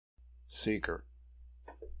Seeker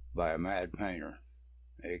by a mad painter,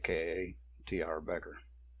 aka T.R. Becker.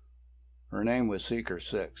 Her name was Seeker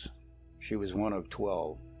 6. She was one of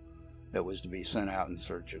 12 that was to be sent out in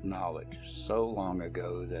search of knowledge so long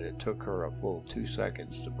ago that it took her a full 2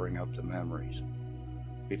 seconds to bring up the memories.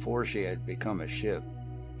 Before she had become a ship,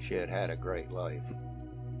 she had had a great life.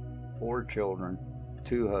 4 children,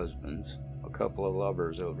 2 husbands, a couple of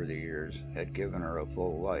lovers over the years had given her a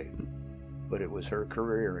full life, but it was her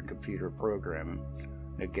career in computer programming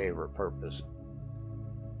that gave her purpose.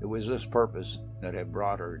 It was this purpose that had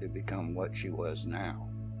brought her to become what she was now.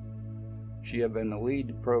 She had been the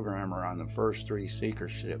lead programmer on the first 3 Seeker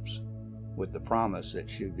ships, with the promise that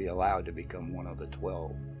she would be allowed to become one of the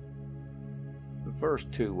 12. The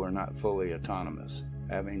first 2 were not fully autonomous,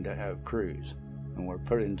 having to have crews, and were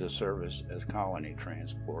put into service as colony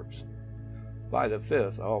transports. By the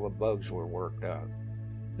 5th, all the bugs were worked out.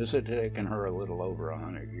 This had taken her a little over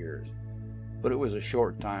 100 years, but it was a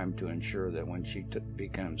short time to ensure that when she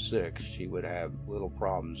became 6, she would have little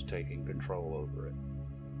problems taking control over it.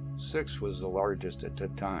 6 was the largest at the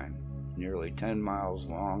time, nearly 10 miles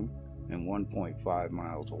long and 1.5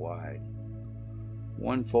 miles wide.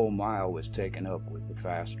 1 full mile was taken up with the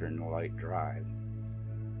faster than light drive.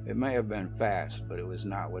 It may have been fast, but it was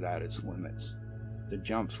not without its limits. The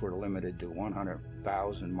jumps were limited to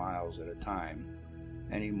 100,000 miles at a time.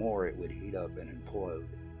 Any more it would heat up and implode.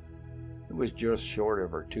 It was just short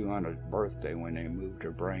of her 200th birthday when they moved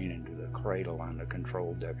her brain into the cradle on the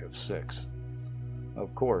control deck of 6.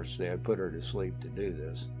 Of course, they had put her to sleep to do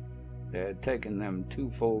this. It had taken them 2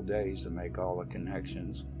 full days to make all the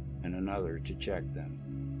connections and another to check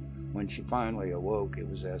them. When she finally awoke, it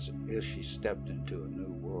was as if she stepped into a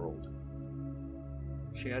new world.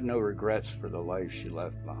 She had no regrets for the life she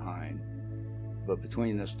left behind, but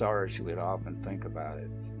between the stars she would often think about it.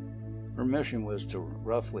 Her mission was to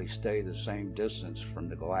roughly stay the same distance from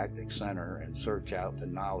the galactic center and search out the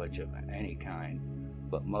knowledge of any kind,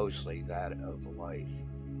 but mostly that of life.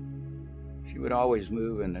 She would always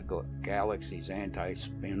move in the galaxy's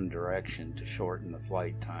anti-spin direction to shorten the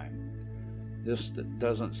flight time. This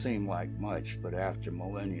doesn't seem like much, but after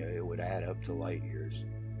millennia it would add up to light years.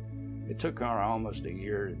 It took her almost a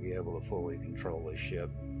year to be able to fully control the ship.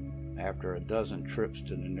 After a dozen trips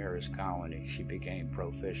to the nearest colony, she became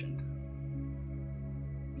proficient.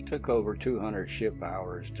 It took over 200 ship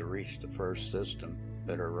hours to reach the first system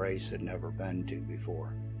that her race had never been to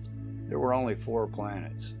before. There were only 4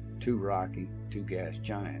 planets, 2 rocky, 2 gas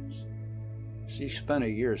giants. She spent a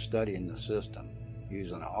year studying the system,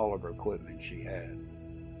 using all of her equipment she had.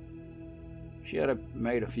 She had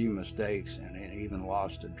made a few mistakes and had even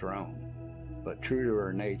lost a drone, but true to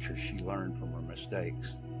her nature, she learned from her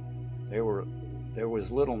mistakes. There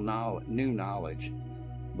was little new knowledge,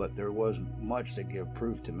 but there was much to give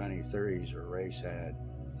proof to many theories her race had.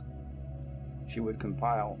 She would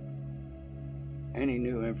compile any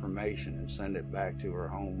new information and send it back to her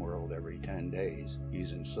home world every 10 days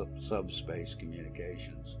using subspace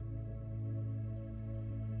communications.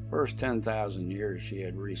 First 10,000 years she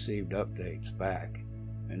had received updates back,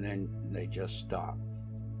 and then they just stopped.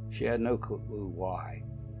 She had no clue why,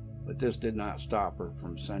 but this did not stop her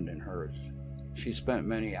from sending hers. She spent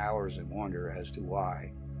many hours in wonder as to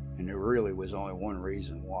why, and there really was only one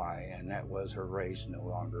reason why, and that was her race no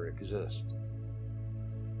longer exists.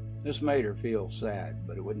 This made her feel sad,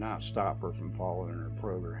 but it would not stop her from following her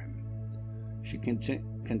programming. She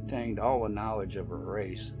contained all the knowledge of her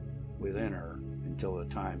race within her until the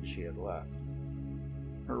time she had left.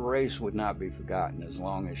 Her race would not be forgotten as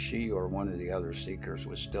long as she or one of the other Seekers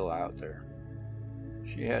was still out there.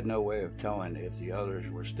 She had no way of telling if the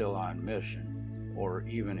others were still on mission, or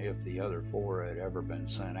even if the other 4 had ever been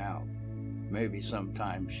sent out. Maybe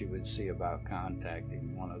sometime she would see about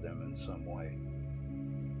contacting one of them in some way.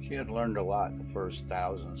 She had learned a lot the first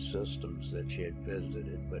 1,000 systems that she had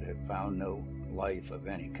visited, but had found no life of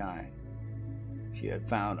any kind. She had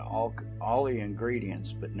found all the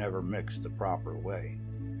ingredients, but never mixed the proper way.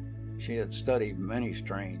 She had studied many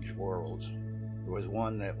strange worlds. There was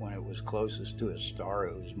one that when it was closest to a star,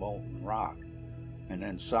 it was molten rock, and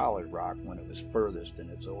then solid rock when it was furthest in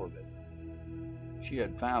its orbit. She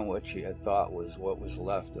had found what she had thought was what was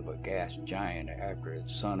left of a gas giant after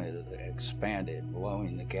its sun had expanded,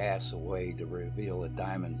 blowing the gas away to reveal a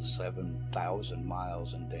diamond 7,000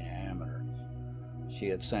 miles in diameter. She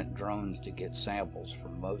had sent drones to get samples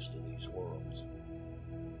from most of these worlds.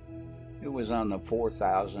 It was on the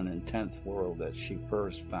 4,010th world that she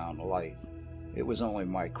first found life. It was only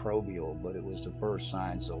microbial, but it was the first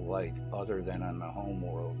signs of life other than on the home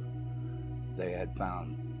world they had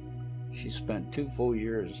found. She spent 2 full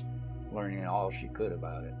years learning all she could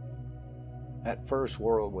about it. That first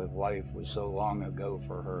world with life was so long ago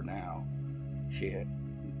for her now.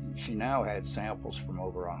 She now had samples from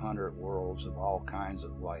over 100 worlds of all kinds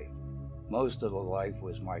of life. Most of the life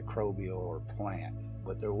was microbial or plant,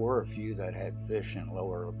 but there were a few that had fish and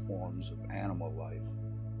lower forms of animal life.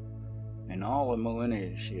 In all the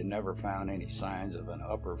millennia, she had never found any signs of an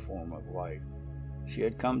upper form of life. She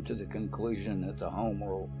had come to the conclusion that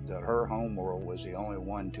her homeworld was the only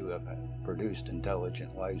one to have produced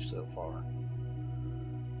intelligent life so far.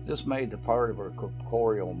 This made the part of her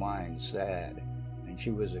corporeal mind sad, and she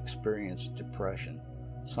was experiencing depression,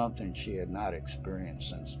 something she had not experienced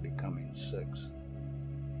since becoming 6.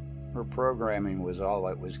 Her programming was all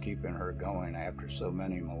that was keeping her going after so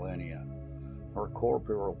many millennia. Her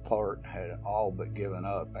corporeal part had all but given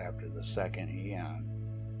up after the second eon.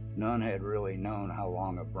 None had really known how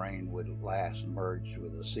long a brain would last merged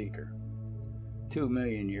with a seeker. 2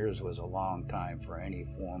 million years was a long time for any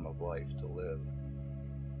form of life to live.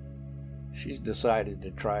 She decided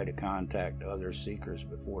to try to contact other seekers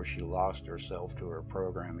before she lost herself to her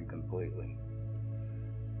programming completely.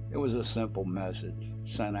 It was a simple message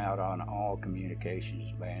sent out on all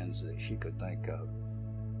communications bands that she could think of.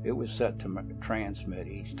 It was set to transmit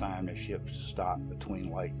each time the ship stopped between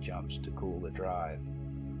light jumps to cool the drive.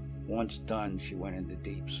 Once done, she went into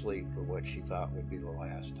deep sleep for what she thought would be the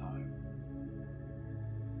last time.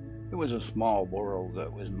 It was a small world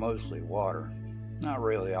that was mostly water, not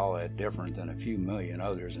really all that different than a few million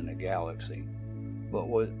others in the galaxy. But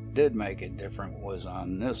what did make it different was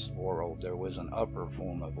on this world there was an upper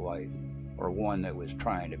form of life, or one that was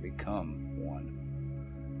trying to become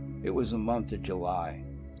one. It was the month of July,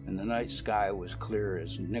 and the night sky was clear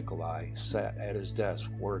as Nikolai sat at his desk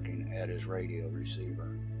working at his radio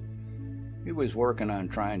receiver. He was working on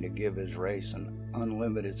trying to give his race an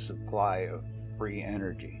unlimited supply of free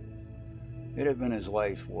energy. It had been his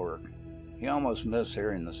life's work. He almost missed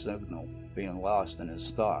hearing the signal, being lost in his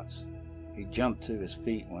thoughts. He jumped to his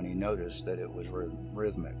feet when he noticed that it was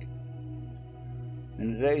rhythmic.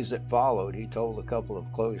 In the days that followed, he told a couple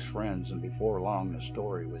of close friends, and before long the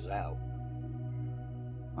story was out.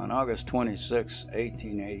 On August 26,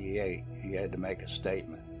 1888, he had to make a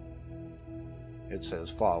statement. It's as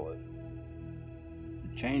followed.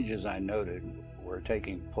 The changes I noted were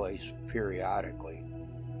taking place periodically,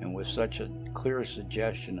 and with such a clear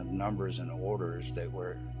suggestion of numbers and orders that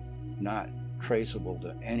were not traceable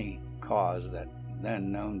to any cause that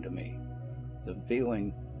then known to me. The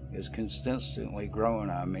feeling is consistently growing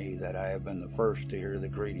on me that I have been the first to hear the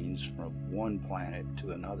greetings from one planet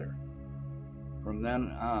to another. From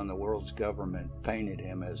then on, the world's government painted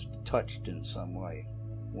him as touched in some way.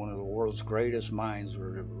 One of the world's greatest minds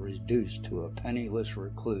were reduced to a penniless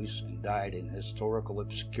recluse and died in historical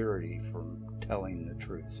obscurity from telling the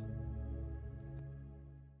truth.